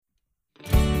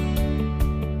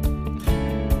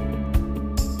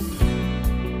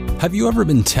Have you ever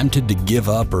been tempted to give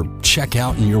up or check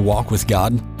out in your walk with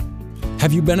God?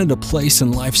 Have you been at a place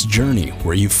in life's journey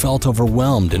where you felt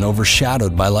overwhelmed and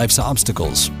overshadowed by life's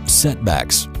obstacles,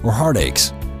 setbacks, or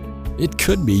heartaches? It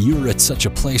could be you are at such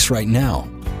a place right now,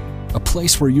 a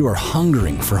place where you are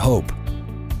hungering for hope.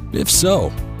 If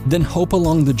so, then Hope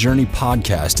Along the Journey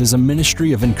podcast is a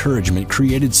ministry of encouragement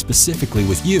created specifically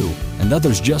with you and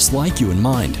others just like you in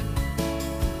mind.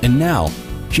 And now,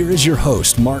 here is your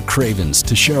host, Mark Cravens,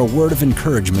 to share a word of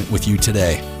encouragement with you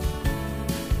today.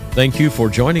 Thank you for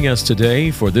joining us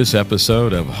today for this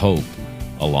episode of Hope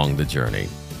Along the Journey.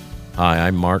 Hi,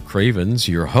 I'm Mark Cravens,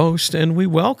 your host, and we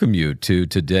welcome you to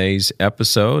today's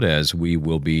episode as we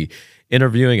will be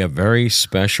interviewing a very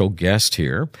special guest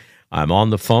here. I'm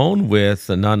on the phone with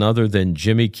none other than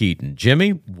Jimmy Keaton.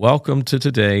 Jimmy, welcome to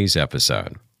today's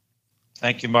episode.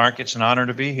 Thank you, Mark. It's an honor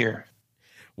to be here.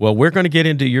 Well, we're going to get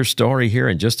into your story here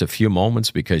in just a few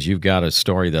moments because you've got a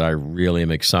story that I really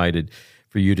am excited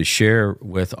for you to share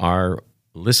with our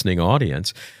listening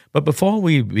audience. But before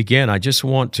we begin, I just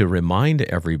want to remind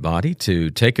everybody to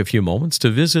take a few moments to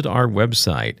visit our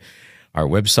website. Our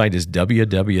website is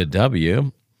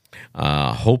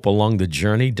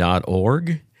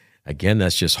www.hopealongthejourney.org. Again,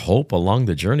 that's just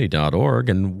hopealongthejourney.org.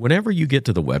 And whenever you get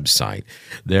to the website,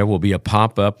 there will be a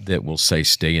pop-up that will say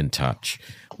stay in touch.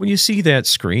 When you see that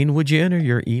screen, would you enter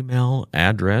your email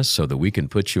address so that we can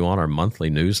put you on our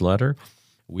monthly newsletter?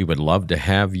 We would love to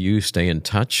have you stay in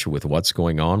touch with what's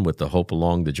going on with the Hope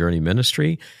Along the Journey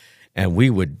ministry, and we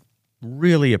would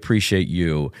really appreciate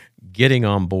you getting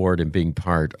on board and being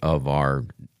part of our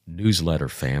newsletter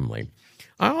family.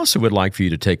 I also would like for you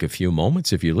to take a few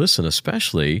moments, if you listen,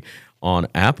 especially on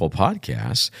Apple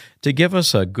Podcasts, to give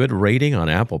us a good rating on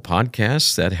Apple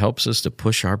Podcasts. That helps us to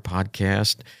push our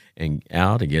podcast and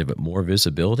out and give it more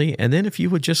visibility. And then if you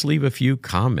would just leave a few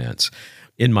comments.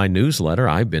 In my newsletter,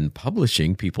 I've been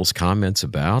publishing people's comments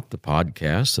about the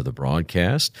podcast or the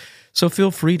broadcast. So feel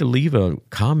free to leave a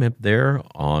comment there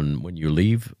on when you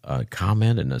leave a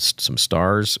comment and some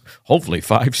stars, hopefully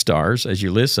 5 stars as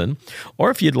you listen. Or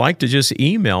if you'd like to just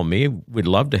email me, we'd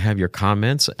love to have your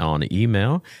comments on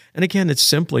email. And again, it's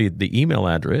simply the email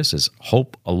address is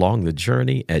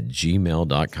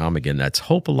hopealongthejourney@gmail.com. Again, that's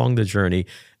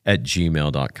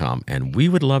hopealongthejourney@gmail.com. And we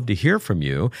would love to hear from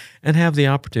you and have the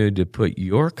opportunity to put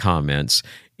your comments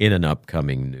in an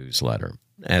upcoming newsletter.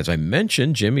 As I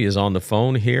mentioned, Jimmy is on the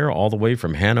phone here all the way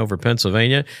from Hanover,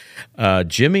 Pennsylvania.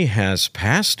 Jimmy has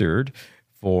pastored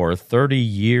for 30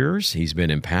 years. He's been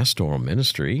in pastoral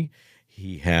ministry.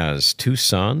 He has 2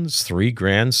 sons, 3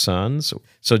 grandsons.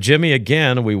 So, Jimmy,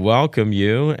 again, we welcome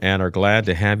you and are glad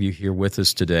to have you here with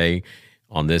us today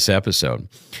on this episode.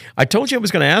 I told you I was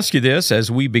going to ask you this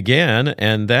as we begin,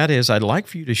 and that is I'd like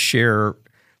for you to share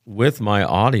with my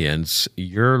audience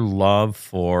your love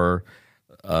for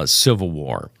Civil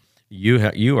War.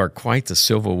 You are quite the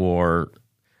Civil War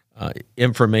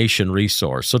information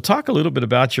resource. So talk a little bit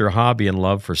about your hobby and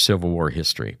love for Civil War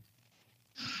history.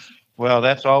 Well,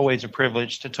 that's always a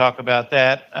privilege to talk about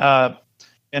that.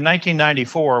 In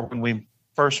 1994, when we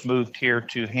first moved here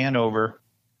to Hanover,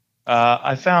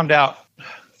 I found out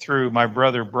through my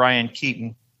brother, Brian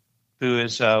Keaton, who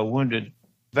is a wounded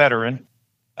veteran.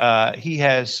 He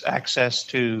has access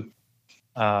to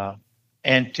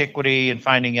antiquity and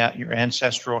finding out your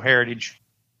ancestral heritage.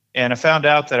 And I found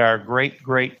out that our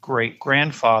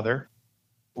great-great-great-grandfather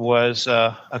was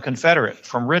a Confederate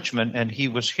from Richmond, and he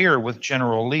was here with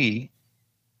General Lee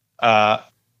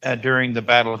during the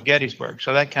Battle of Gettysburg.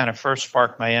 So that kind of first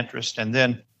sparked my interest. And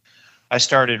then I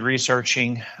started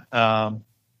researching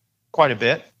quite a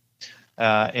bit.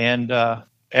 And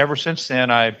ever since then,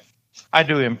 I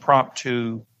do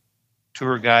impromptu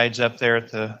tour guides up there at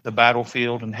the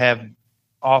battlefield and have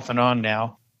off and on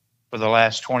now for the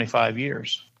last 25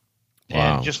 years.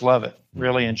 Wow. And just love it.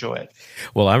 Really enjoy it.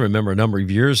 Well, I remember a number of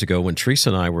years ago when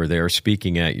Teresa and I were there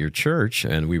speaking at your church,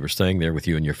 and we were staying there with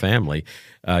you and your family.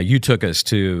 You took us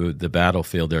to the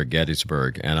battlefield there at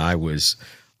Gettysburg, and I was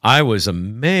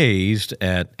amazed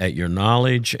at your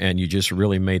knowledge, and you just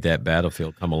really made that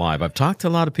battlefield come alive. I've talked to a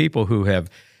lot of people who have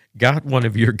got one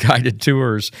of your guided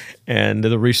tours, and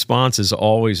the response is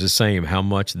always the same, how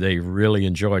much they really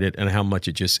enjoyed it and how much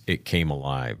it came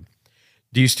alive.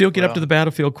 Do you still get up to the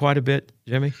battlefield quite a bit,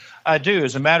 Jimmy? I do.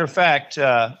 As a matter of fact,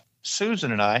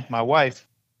 Susan and I, my wife,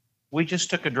 we just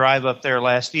took a drive up there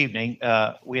last evening.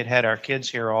 We had our kids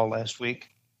here all last week,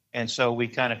 and so we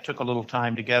kind of took a little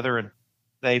time together, and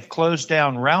they've closed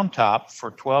down Round Top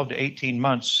for 12 to 18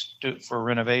 months for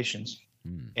renovations.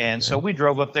 And so we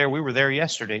drove up there. We were there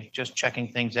yesterday, just checking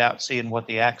things out, seeing what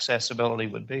the accessibility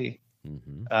would be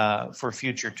for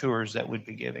future tours that we'd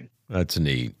be giving. That's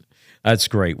neat. That's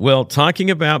great. Well, talking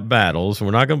about battles,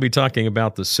 we're not going to be talking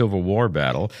about the Civil War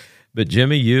battle, but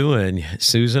Jimmy, you and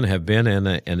Susan have been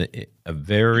in a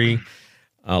very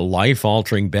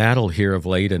life-altering battle here of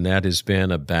late, and that has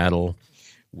been a battle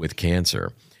with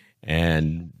cancer.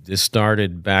 And this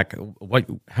started back,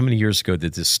 how many years ago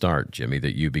did this start, Jimmy,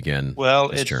 that you began Well,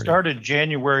 this it journey? started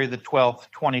January the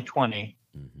 12th, 2020.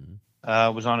 Mm-hmm.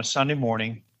 It was on a Sunday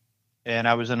morning, and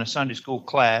I was in a Sunday school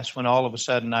class when all of a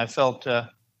sudden I felt a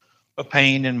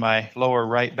pain in my lower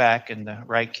right back and the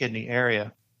right kidney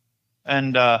area.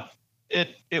 And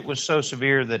it was so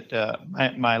severe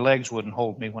that my legs wouldn't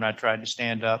hold me when I tried to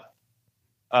stand up.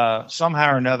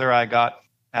 Somehow or another, I got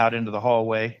out into the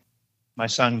hallway. My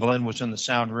son Glenn was in the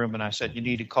sound room, and I said, "You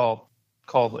need to call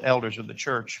the elders of the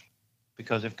church,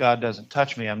 because if God doesn't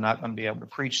touch me, I'm not going to be able to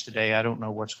preach today. I don't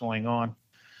know what's going on."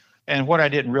 And what I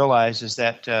didn't realize is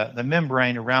that the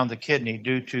membrane around the kidney,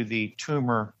 due to the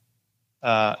tumor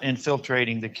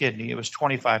infiltrating the kidney, it was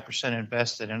 25%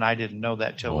 invested, and I didn't know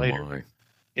that till later. My.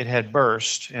 It had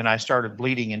burst, and I started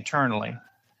bleeding internally.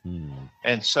 Hmm.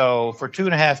 And so for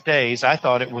 2.5 days, I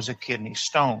thought it was a kidney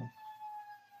stone.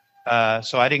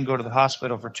 So I didn't go to the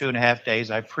hospital for 2.5 days.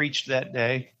 I preached that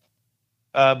day.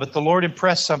 But the Lord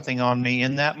impressed something on me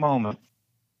in that moment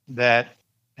that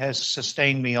has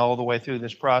sustained me all the way through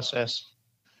this process.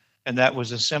 And that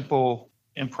was a simple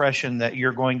impression that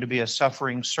you're going to be a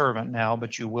suffering servant now,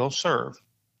 but you will serve.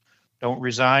 Don't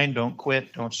resign, don't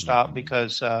quit, don't stop,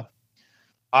 because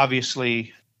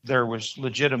obviously there was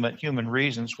legitimate human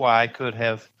reasons why I could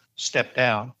have stepped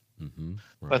down. Mm-hmm.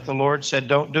 Right. But the Lord said,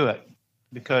 don't do it,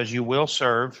 because you will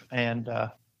serve, and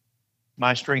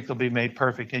my strength will be made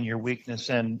perfect in your weakness.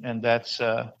 And that's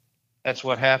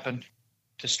what happened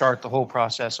to start the whole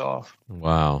process off.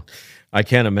 Wow. I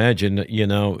can't imagine,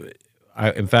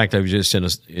 in fact, I was just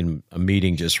in a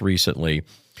meeting just recently,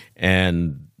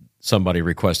 and somebody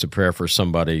requested prayer for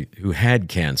somebody who had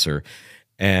cancer,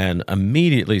 and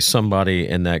immediately somebody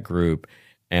in that group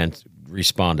and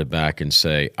responded back and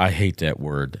say, "I hate that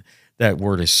word. That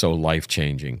word is so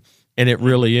life-changing." And it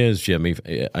really is, Jimmy.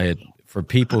 For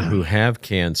people who have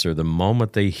cancer, the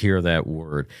moment they hear that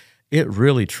word, it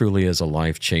really, truly is a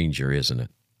life changer, isn't it?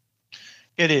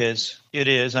 It is. It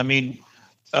is. I mean,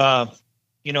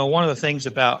 one of the things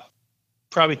about,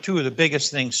 probably two of the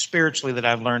biggest things spiritually that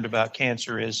I've learned about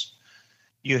cancer is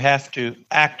you have to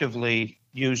actively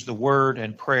use the word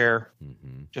and prayer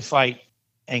to fight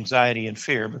anxiety and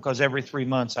fear, because every 3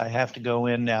 months I have to go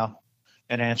in now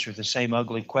and answer the same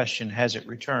ugly question: has it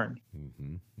returned?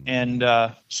 And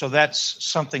so that's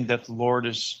something that the Lord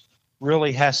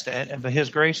but His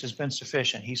grace has been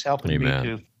sufficient. He's helping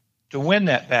Amen. me to win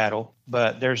that battle.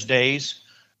 But there's days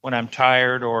when I'm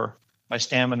tired or my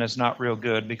stamina is not real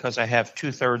good, because I have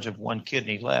 2/3 of one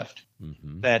kidney left.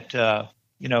 That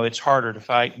it's harder to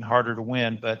fight and harder to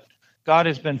win, but God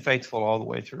has been faithful all the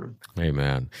way through.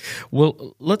 Amen.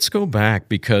 Well, let's go back,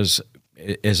 because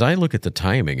as I look at the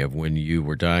timing of when you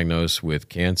were diagnosed with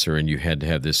cancer and you had to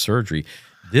have this surgery,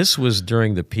 this was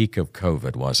during the peak of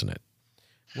COVID, wasn't it?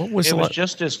 It was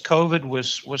just as COVID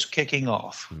was kicking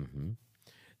off.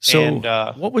 So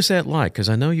what was that like? Because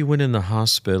I know you went in the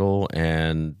hospital,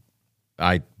 and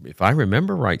if I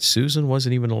remember right, Susan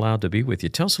wasn't even allowed to be with you.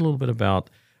 Tell us a little bit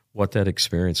about what that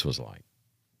experience was like.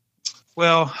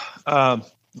 Well,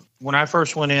 when I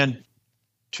first went in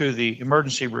to the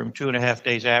emergency room 2.5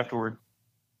 days afterward,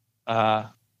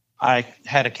 I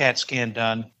had a CAT scan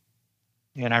done,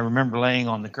 and I remember laying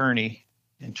on the gurney,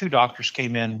 and 2 doctors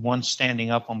came in, one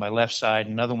standing up on my left side,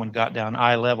 another one got down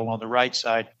eye level on the right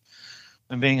side.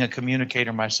 And being a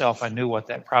communicator myself, I knew what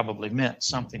that probably meant.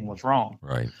 Something was wrong.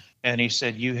 Right. And he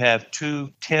said, you have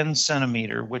 2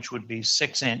 10-centimeter, which would be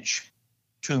 6-inch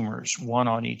tumors, one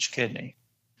on each kidney.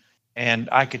 And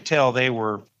I could tell they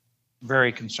were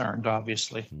very concerned,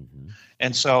 obviously.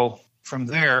 And so from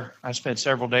there, I spent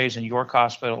several days in York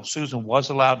Hospital. Susan was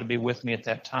allowed to be with me at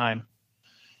that time.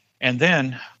 And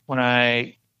then when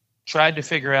I tried to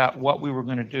figure out what we were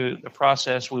going to do, the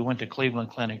process, we went to Cleveland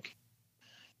Clinic.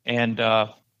 And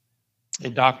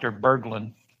Dr.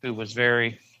 Berglund, who was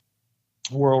very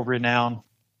world-renowned,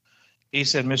 he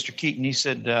said, "Mr. Keaton," he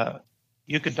said,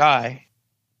 "you could die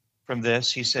from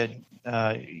this." He said,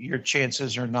 "your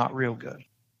chances are not real good."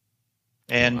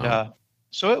 And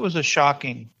so it was a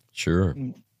shocking. Sure.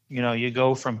 You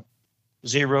go from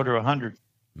 0 to 100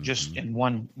 just in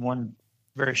one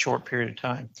very short period of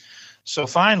time. So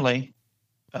finally,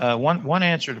 one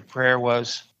answer to prayer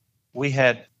was, we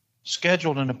had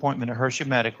scheduled an appointment at Hershey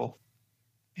Medical,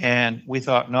 and we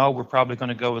thought, no, we're probably going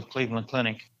to go with Cleveland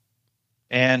Clinic.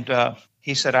 And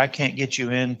he said, "I can't get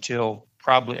you in till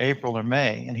probably April or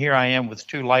May. And here I am with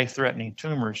 2 life-threatening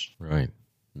tumors, Right.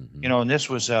 and this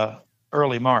was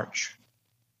early March.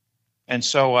 And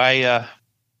so I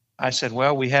said,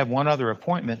 well, we have one other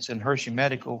appointment. It's in Hershey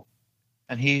Medical.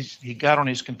 And he got on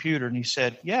his computer and he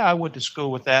said, yeah, I went to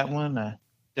school with that one.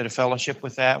 Did a fellowship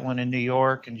with that one in New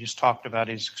York, and just talked about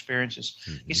his experiences.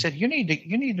 He said, you need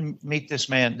to meet this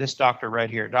man, this doctor right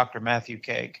here, Dr. Matthew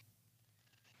Kaeg.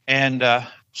 And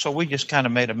so we just kind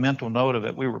of made a mental note of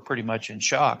it. We were pretty much in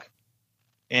shock.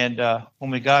 And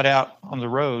when we got out on the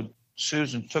road,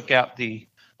 Susan took out the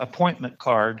appointment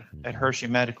card at Hershey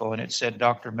Medical, and it said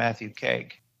Dr. Matthew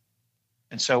Kaeg.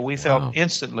 And so we felt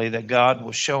instantly that God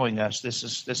was showing us this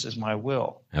is my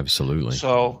will. Absolutely.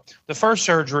 So the first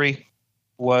surgery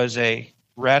was a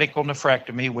radical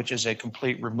nephrectomy, which is a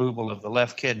complete removal of the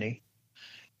left kidney.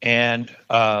 And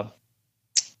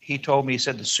he told me, he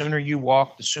said, the sooner you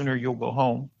walk, the sooner you'll go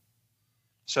home.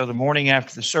 So the morning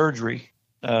after the surgery,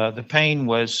 the pain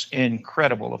was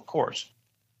incredible, of course.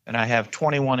 And I have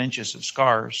 21 inches of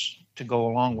scars to go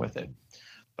along with it.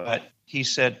 But he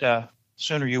said,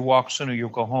 sooner you walk, sooner you'll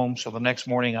go home. So the next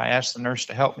morning I asked the nurse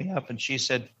to help me up, and she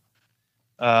said,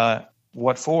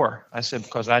 what for? I said,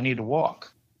 because I need to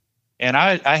walk. And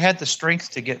I had the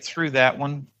strength to get through that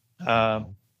one.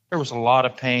 There was a lot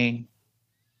of pain,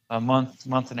 a month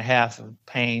and a half of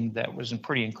pain that was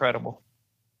pretty incredible.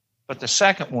 But the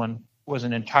second one was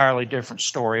an entirely different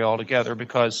story altogether,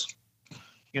 because,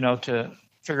 to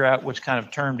figure out which kind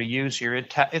of term to use here,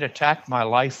 it attacked my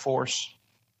life force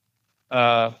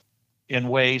in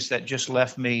ways that just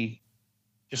left me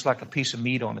just like a piece of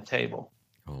meat on the table.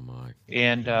 Oh my!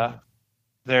 And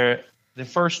the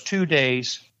first 2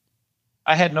 days,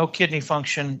 I had no kidney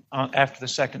function after the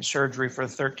second surgery for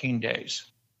 13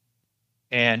 days.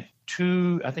 And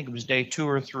I think it was day 2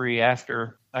 or 3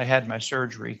 after I had my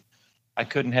surgery, I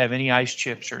couldn't have any ice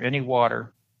chips or any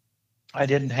water. I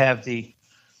didn't have the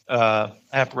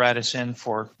apparatus in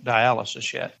for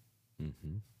dialysis yet.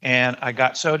 And I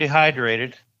got so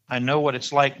dehydrated. I know what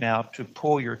it's like now to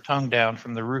pull your tongue down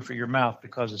from the roof of your mouth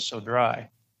because it's so dry.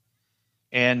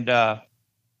 And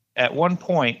at one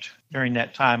point during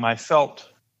that time, I felt,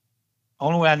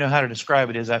 only way I know how to describe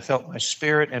it is I felt my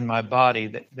spirit and my body,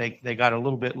 that they got a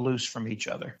little bit loose from each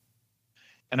other.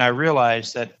 And I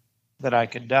realized that I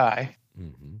could die.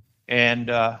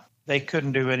 And they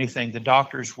couldn't do anything. The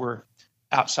doctors were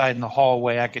outside in the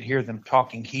hallway. I could hear them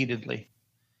talking heatedly.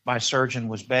 My surgeon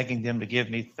was begging them to give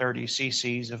me 30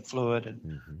 cc's of fluid,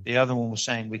 and the other one was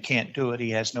saying, we can't do it. He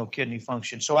has no kidney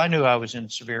function. So I knew I was in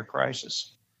severe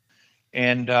crisis.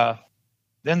 And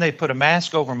then they put a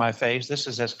mask over my face. This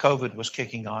is as COVID was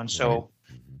kicking on. So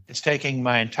it's taking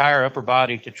my entire upper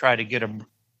body to try to get them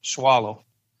swallow,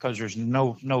 because there's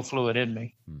no fluid in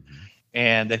me.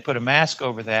 And they put a mask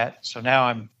over that. So now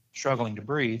I'm struggling to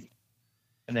breathe.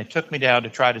 And they took me down to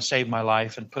try to save my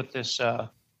life and put this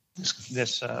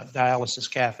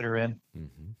dialysis catheter in.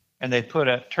 And they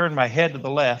turned my head to the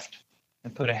left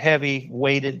and put a heavy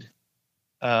weighted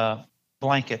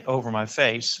blanket over my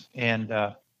face. And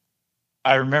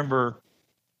I remember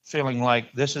feeling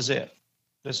like, this is it.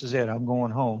 I'm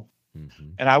going home.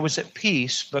 And I was at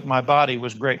peace, but my body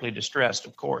was greatly distressed,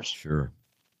 of course. Sure.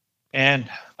 And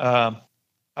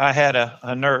I had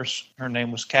a nurse. Her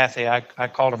name was Kathy. I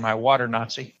called her my water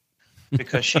Nazi,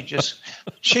 because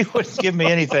she wouldn't give me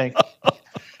anything.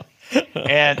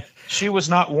 And she was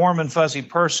not warm and fuzzy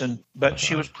person, but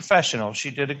she was professional.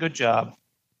 She did a good job.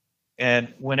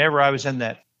 And whenever I was in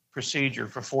that procedure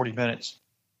for 40 minutes,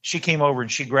 she came over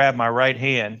and she grabbed my right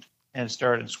hand and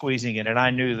started squeezing it. And I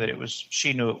knew that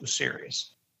she knew it was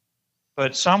serious.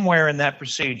 But somewhere in that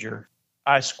procedure,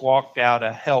 I squawked out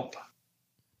a help.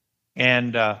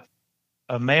 And a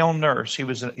male nurse, he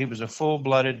was a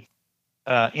full-blooded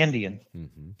Indian,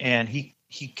 and he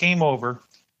came over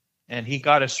and he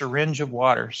got a syringe of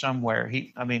water somewhere.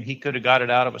 He could have got it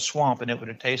out of a swamp and it would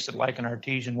have tasted like an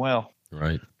artesian well.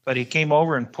 Right. But he came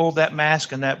over and pulled that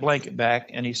mask and that blanket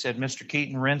back, and he said, Mr.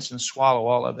 Keaton, rinse and swallow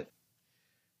all of it.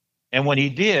 And when he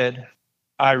did,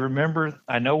 I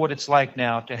know what it's like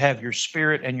now to have your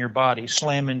spirit and your body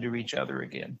slam into each other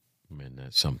again.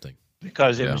 That's something.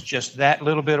 Because it was just that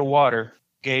little bit of water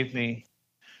gave me,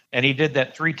 and he did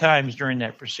that 3 times during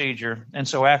that procedure. And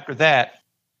so after that,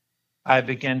 I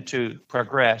began to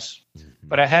progress.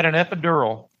 But I had an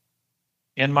epidural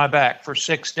in my back for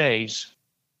 6 days.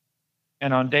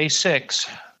 And on day 6,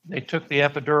 they took the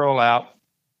epidural out,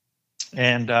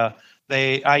 and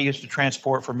I used to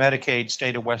transport for Medicaid,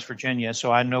 state of West Virginia,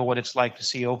 so I know what it's like to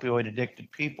see opioid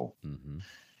addicted people.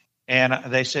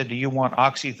 And they said, do you want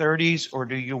Oxy 30s or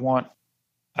do you want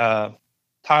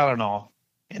Tylenol?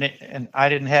 and I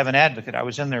didn't have an advocate. I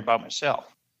was in there by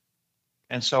myself.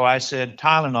 And so I said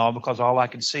Tylenol because all I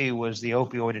could see was the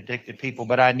opioid addicted people,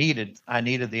 but I needed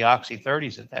the Oxy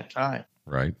 30s at that time.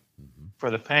 Right.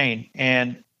 For the pain.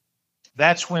 And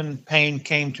that's when pain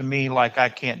came to me like I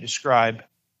can't describe.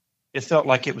 It felt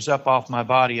like it was up off my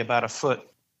body about a foot,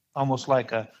 almost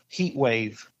like a heat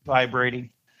wave vibrating.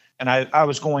 And I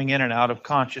was going in and out of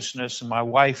consciousness, and my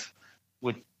wife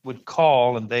would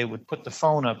call, and they would put the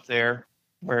phone up there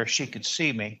where she could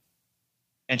see me.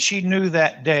 And she knew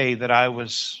that day that I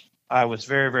was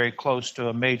very, very close to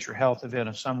a major health event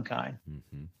of some kind.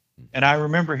 Mm-hmm. And I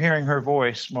remember hearing her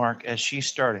voice, Mark, as she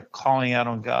started calling out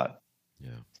on God,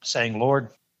 saying, Lord,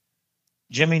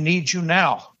 Jimmy needs you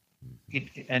now.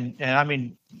 And I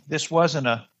mean, this wasn't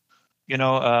a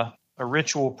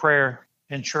ritual prayer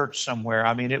in church somewhere.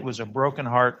 I mean, it was a broken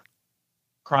heart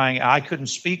crying. I couldn't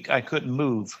speak. I couldn't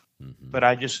move, but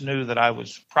I just knew that I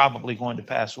was probably going to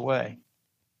pass away.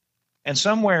 And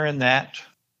somewhere in that,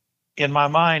 in my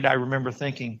mind, I remember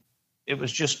thinking it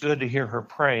was just good to hear her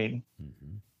praying.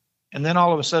 And then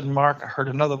all of a sudden, Mark, I heard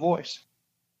another voice.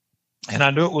 And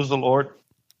I knew it was the Lord.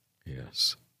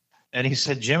 Yes. And he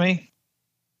said, Jimmy,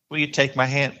 will you take my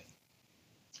hand?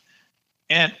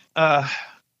 And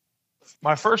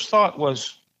my first thought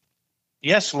was,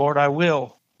 yes, Lord, I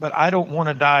will. But I don't want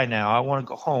to die now. I want to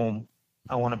go home.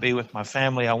 I want to be with my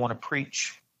family. I want to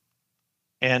preach.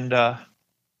 And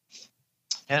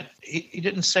he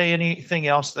didn't say anything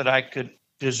else that I could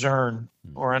discern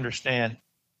or understand.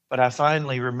 But I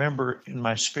finally remember in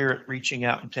my spirit reaching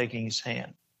out and taking his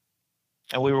hand.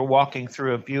 And we were walking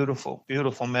through a beautiful,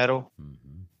 beautiful meadow,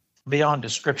 beyond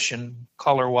description,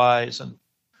 color-wise.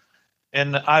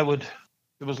 And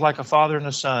it was like a father and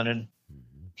a son. And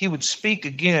he would speak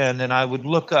again, and I would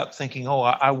look up thinking, oh,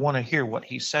 I want to hear what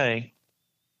he's saying.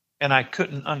 And I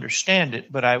couldn't understand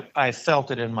it, but I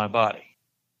felt it in my body.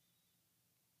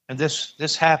 And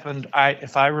this happened,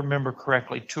 if I remember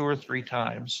correctly, 2 or 3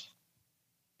 times.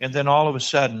 And then all of a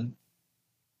sudden,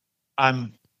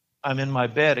 I'm in my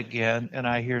bed again, and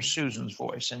I hear Susan's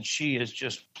voice, and she is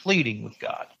just pleading with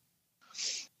God.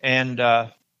 And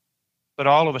but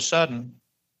all of a sudden,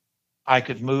 I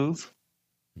could move,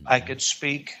 I could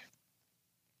speak,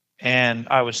 and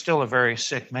I was still a very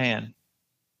sick man.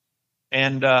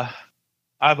 And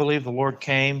I believe the Lord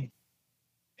came.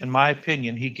 In my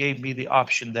opinion, he gave me the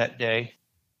option that day.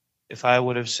 If I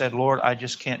would have said, Lord, I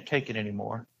just can't take it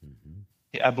anymore,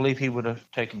 I believe he would have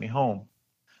taken me home.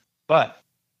 But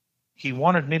he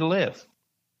wanted me to live.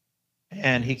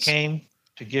 And he came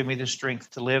to give me the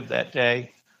strength to live that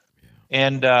day.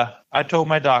 And I told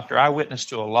my doctor, I witnessed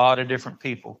to a lot of different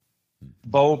people.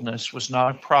 Boldness was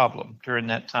not a problem during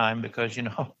that time because,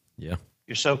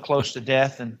 you're so close to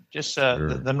death, and just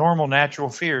the normal natural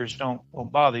fears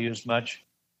won't bother you as much.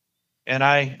 And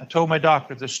I told my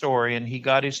doctor the story, and he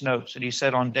got his notes, and he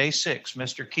said, on day 6,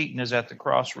 Mr. Keaton is at the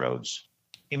crossroads.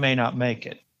 He may not make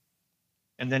it.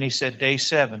 And then he said, day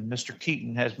 7, Mr.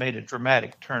 Keaton has made a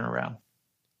dramatic turnaround.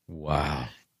 Wow.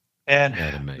 And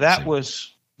that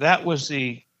was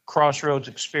the crossroads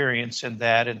experience in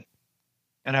that. And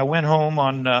I went home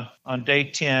on day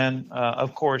 10.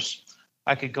 Of course,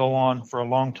 I could go on for a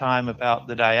long time about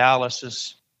the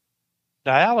dialysis.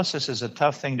 Dialysis is a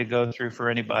tough thing to go through for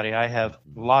anybody. I have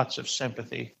lots of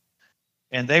sympathy.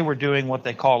 And they were doing what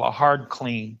they call a hard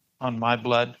clean on my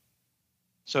blood.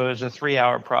 So it was a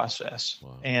 3-hour process.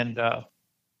 Wow. And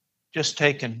just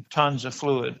taking tons of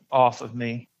fluid off of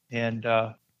me. And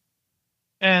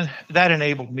that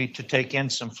enabled me to take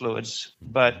in some fluids.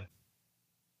 But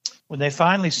when they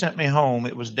finally sent me home,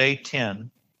 it was day 10.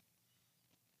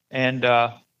 And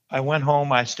I went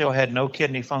home. I still had no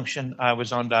kidney function. I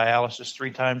was on dialysis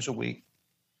 3 times a week.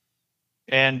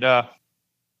 And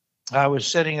I was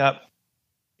sitting up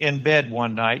in bed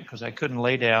one night because I couldn't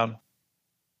lay down.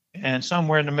 And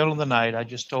somewhere in the middle of the night, I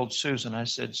just told Susan, I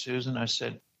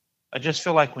said, I just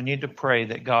feel like we need to pray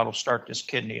that God will start this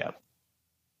kidney up.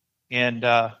 And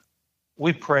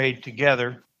we prayed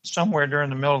together. Somewhere during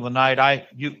the middle of the night,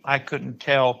 I couldn't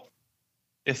tell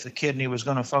if the kidney was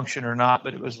going to function or not,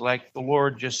 but it was like the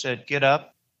Lord just said, get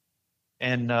up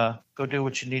and go do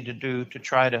what you need to do to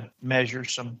try to measure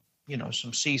some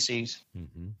cc's.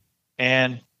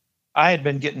 And I had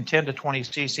been getting 10 to 20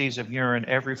 cc's of urine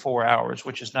every 4 hours,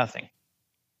 which is nothing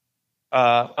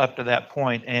up to that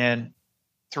point, and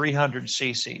 300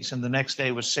 cc's. And the next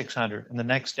day was 600, and the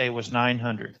next day was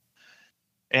 900.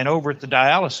 And over at the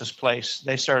dialysis place,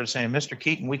 they started saying, Mr.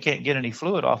 Keaton, we can't get any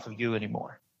fluid off of you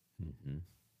anymore.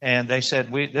 And they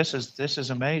said, this is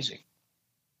amazing.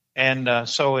 And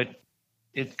so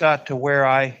it got to where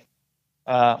I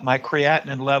My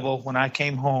creatinine level when I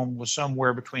came home was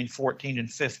somewhere between 14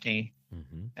 and 15,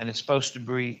 and it's supposed to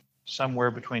be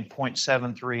somewhere between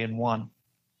 0.73 and 1.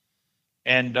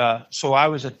 And so I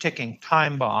was a ticking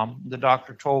time bomb. The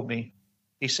doctor told me,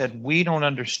 he said, we don't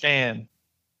understand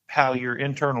how your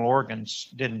internal organs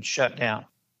didn't shut down.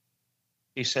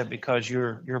 He said, because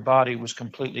your body was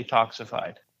completely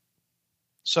toxified.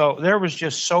 So there was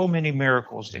just so many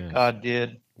miracles that God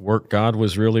did. God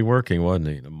was really working, wasn't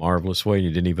he? In a marvelous way.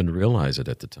 You didn't even realize it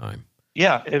at the time.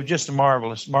 Yeah, it was just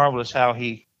marvelous how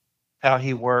he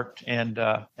worked. And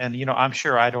I'm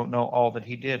sure I don't know all that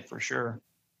he did for sure.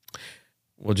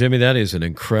 Well, Jimmy, that is an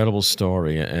incredible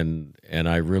story, and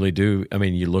I really do. I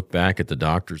mean, you look back at the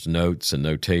doctor's notes and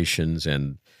notations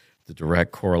and the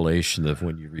direct correlation of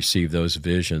when you receive those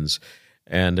visions,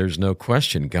 and there's no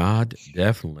question God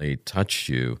definitely touched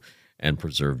you and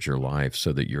preserved your life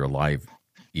so that you're alive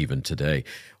even today.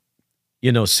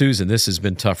 You know, Susan, this has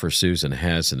been tough for Susan,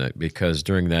 hasn't it? Because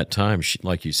during that time,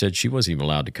 like you said, she wasn't even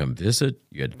allowed to come visit.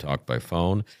 You had to talk by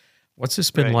phone. What's this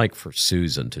been like for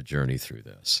Susan to journey through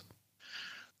this?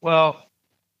 Well,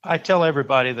 I tell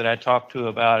everybody that I talk to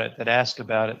about it, that ask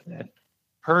about it, that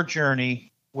her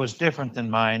journey was different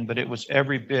than mine, but it was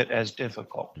every bit as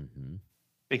difficult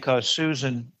because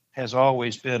Susan has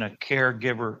always been a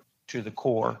caregiver to the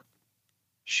core.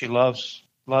 She loves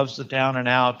the down and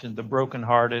out and the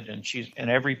brokenhearted, and she's in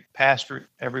every pastor,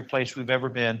 every place we've ever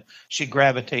been, she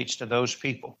gravitates to those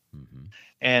people.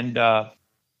 And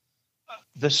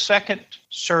the second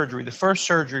surgery, the first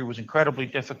surgery was incredibly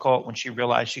difficult when she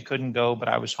realized she couldn't go, but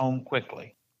I was home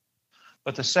quickly.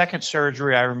 But the second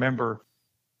surgery, I remember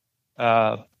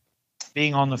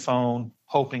being on the phone,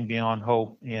 hoping beyond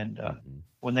hope. And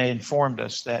when they informed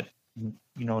us that,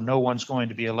 no one's going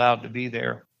to be allowed to be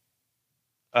there.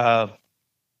 The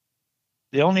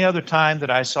only other time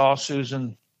that I saw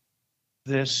Susan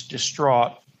this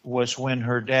distraught was when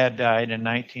her dad died in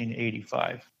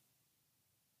 1985.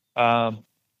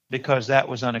 Because that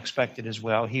was unexpected as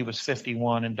well. He was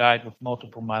 51 and died with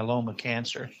multiple myeloma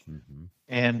cancer.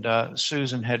 And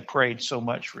Susan had prayed so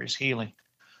much for his healing.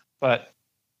 But,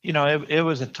 it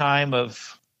was a time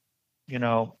of,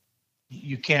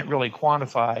 you can't really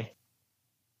quantify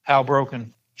how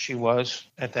broken she was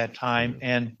at that time.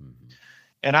 And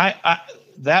I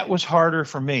that was harder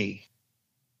for me,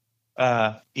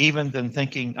 even than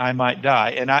thinking I might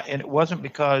die. And it wasn't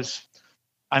because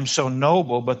I'm so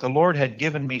noble, but the Lord had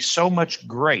given me so much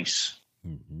grace,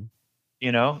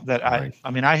 that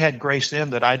I had grace then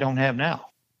that I don't have now.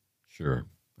 Sure.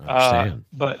 I understand.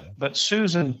 But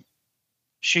Susan,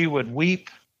 she would weep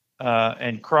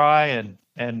and cry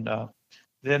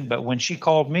but when she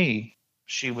called me,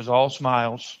 she was all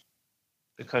smiles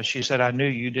because she said, I knew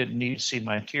you didn't need to see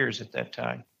my tears at that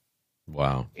time.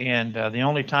 Wow. And the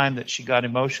only time that she got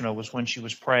emotional was when she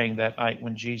was praying that night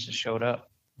when Jesus showed up.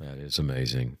 That is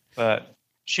amazing. But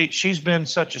she's been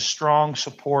such a strong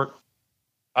support.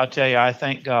 I'll tell you, I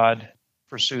thank God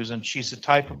for Susan. She's the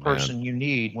type of person you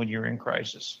need when you're in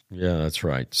crisis. Yeah, that's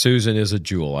right. Susan is a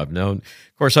jewel. I've known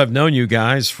you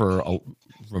guys for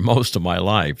most of my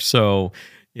life. So,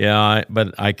 yeah,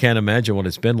 but I can't imagine what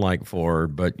it's been like for her.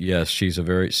 But yes,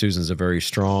 Susan's a very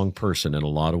strong person in a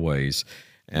lot of ways.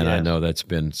 And I know that's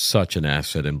been such an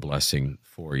asset and blessing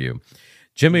for you.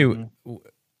 Jimmy,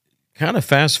 kind of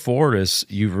fast forward us,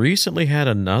 you've recently had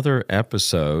another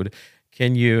episode.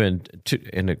 Can you, in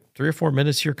 3 or 4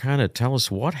 minutes here, kind of tell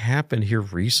us what happened here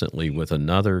recently with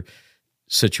another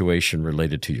situation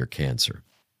related to your cancer?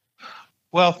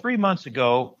 Well, 3 months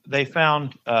ago, they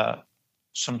found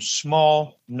some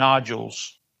small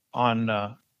nodules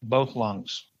on both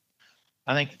lungs.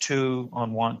 I think 2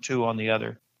 on one, 2 on the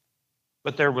other.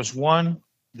 But there was one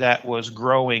that was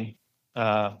growing,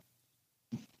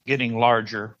 getting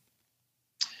larger.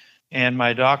 And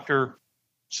my doctor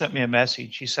sent me a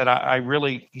message. He said,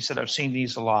 I've seen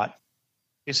these a lot.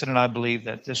 He said, and I believe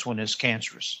that this one is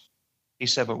cancerous. He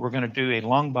said, but we're going to do a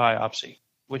lung biopsy,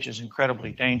 which is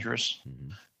incredibly dangerous.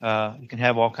 You can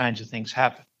have all kinds of things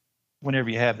happen whenever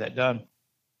you have that done.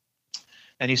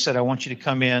 And he said, I want you to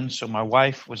come in. So my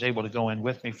wife was able to go in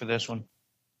with me for this one.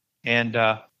 And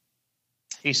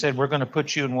he said, we're going to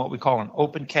put you in what we call an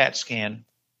open CAT scan,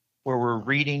 where we're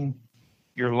reading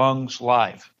your lungs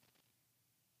live.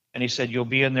 And he said, you'll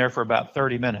be in there for about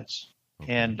 30 minutes.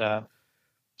 And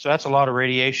so that's a lot of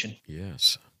radiation.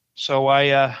 Yes. So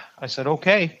I said,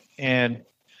 okay. And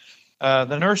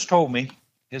the nurse told me,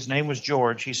 his name was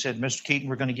George. He said, Mr. Keaton,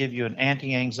 we're going to give you an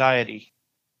anti-anxiety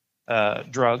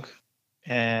drug.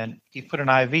 And he put an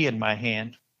IV in my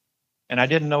hand. And I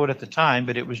didn't know it at the time,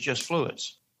 but it was just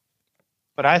fluids.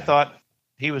 But I thought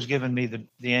he was giving me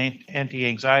the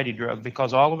anti-anxiety drug,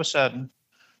 because all of a sudden,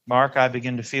 Mark, I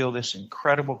begin to feel this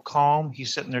incredible calm.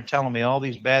 He's sitting there telling me all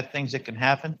these bad things that can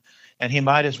happen, and he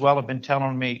might as well have been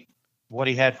telling me what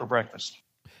he had for breakfast.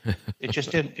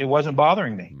 It wasn't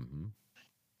bothering me. Mm-hmm.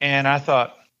 And I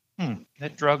thought,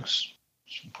 that drug's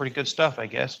some pretty good stuff, I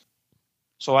guess.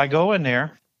 So I go in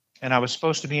there, and I was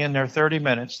supposed to be in there 30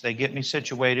 minutes. They get me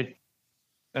situated.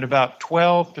 And about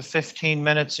 12 to 15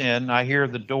 minutes in, I hear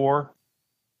the door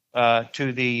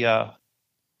to the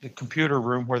computer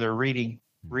room where they're reading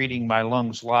my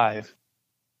lungs live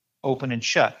open and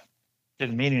shut.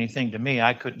 Didn't mean anything to me.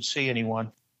 I couldn't see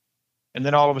anyone. And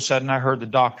then all of a sudden, I heard the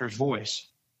doctor's voice.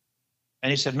 And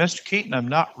he said, "Mr. Keaton, I'm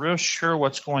not real sure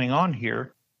what's going on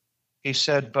here." He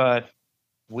said, "But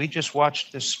we just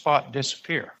watched this spot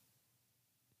disappear."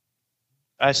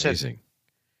 I said, Amazing.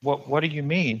 What do you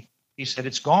mean? He said,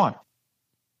 "It's gone."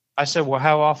 I said, "Well,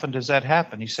 how often does that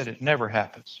happen?" He said, "It never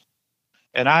happens."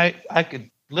 And I could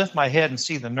lift my head and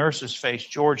see the nurse's face,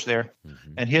 George, there,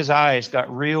 and his eyes got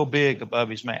real big above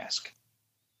his mask.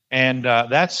 And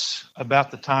that's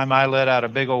about the time I let out a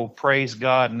big old praise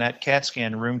God, and that CAT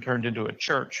scan room turned into a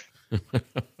church.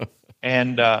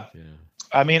 And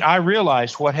I mean, I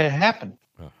realized what had happened.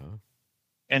 Uh-huh.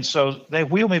 And so they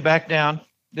wheeled me back down.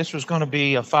 This was going to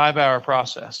be a 5-hour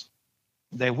process.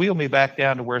 They wheeled me back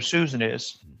down to where Susan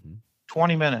is,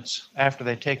 20 minutes after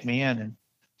they take me in. And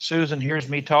Susan hears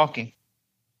me talking.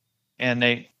 And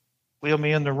they wheel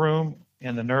me in the room,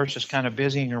 and the nurse is kind of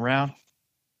busying around.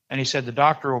 And he said, "The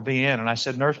doctor will be in." And I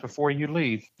said, "Nurse, before you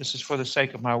leave, this is for the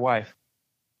sake of my wife."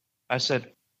 I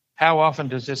said, "How often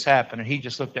does this happen?" And he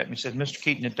just looked at me and said, "Mr.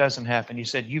 Keaton, it doesn't happen." He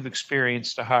said, "You've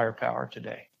experienced a higher power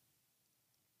today."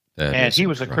 And he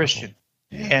was a Christian.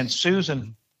 Yes. And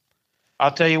Susan,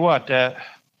 I'll tell you what,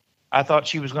 I thought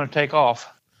she was going to take off.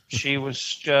 She was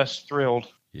just thrilled.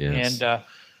 Yes. And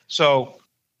so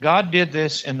God did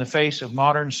this in the face of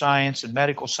modern science and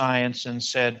medical science and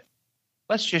said,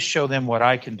 let's just show them what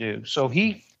I can do. So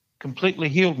he completely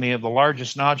healed me of the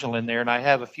largest nodule in there, and I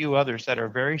have a few others that are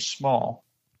very small.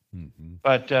 Mm-hmm.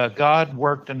 But God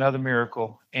worked another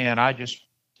miracle, and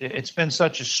it's been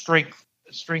such a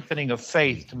strengthening of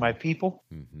faith to my people.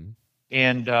 Mm-hmm.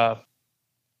 And,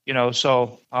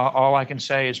 so all I can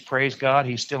say is praise God.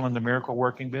 He's still in the miracle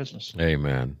working business.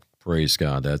 Amen. Praise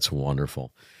God. That's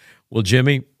wonderful. Well,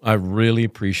 Jimmy, I really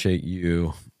appreciate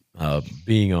you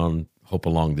being on Hope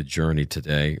Along the Journey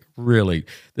today. Really,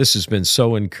 this has been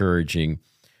so encouraging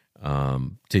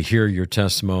to hear your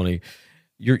testimony.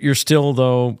 You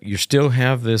still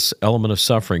have this element of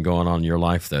suffering going on in your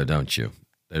life, though, don't you?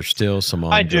 There's still some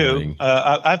ongoing.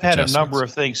 I do. I've had a adjustments. number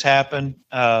of things happen.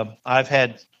 I've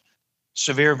had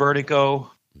severe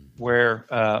vertigo where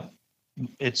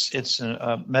it's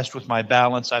messed with my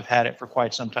balance. I've had it for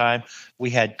quite some time. We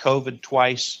had COVID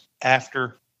twice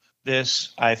after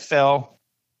this. I fell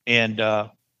and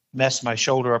messed my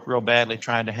shoulder up real badly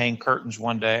trying to hang curtains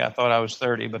one day. I thought I was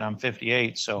 30, but I'm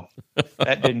 58, so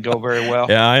that didn't go very well.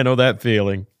 Yeah, I know that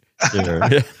feeling. Sure.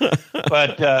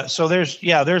 But so there's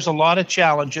a lot of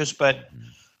challenges, but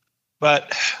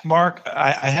Mark,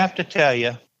 I have to tell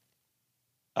you,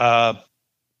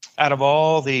 out of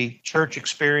all the church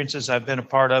experiences I've been a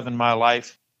part of in my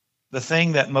life, the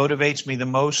thing that motivates me the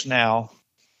most now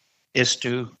is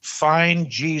to find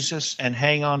Jesus and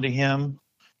hang on to him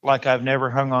like I've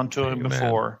never hung on to him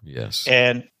before. Yes.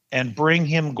 And bring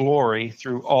him glory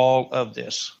through all of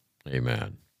this.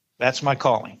 Amen. That's my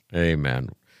calling. Amen.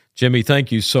 Jimmy,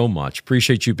 thank you so much.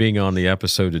 Appreciate you being on the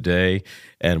episode today.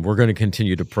 And we're going to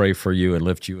continue to pray for you and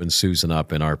lift you and Susan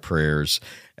up in our prayers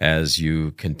as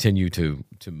you continue to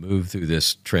move through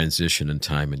this transition and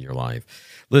time in your life.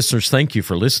 Listeners, thank you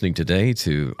for listening today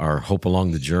to our Hope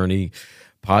Along the Journey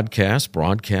podcast,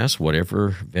 broadcast,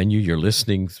 whatever venue you're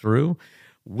listening through.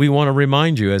 We want to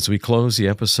remind you as we close the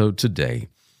episode today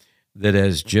that,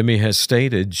 as Jimmy has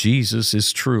stated, Jesus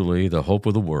is truly the hope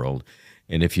of the world.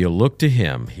 And if you look to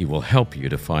him, he will help you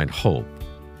to find hope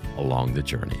along the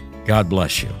journey. God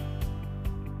bless you.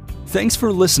 Thanks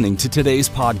for listening to today's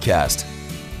podcast.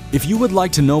 If you would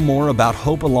like to know more about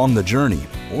Hope Along the Journey,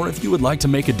 or if you would like to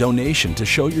make a donation to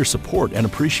show your support and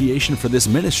appreciation for this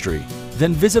ministry,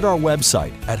 then visit our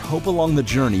website at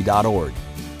hopealongthejourney.org.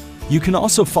 You can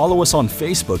also follow us on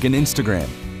Facebook and Instagram.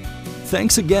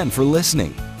 Thanks again for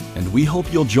listening, and we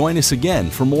hope you'll join us again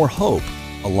for more hope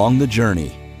along the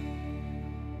journey.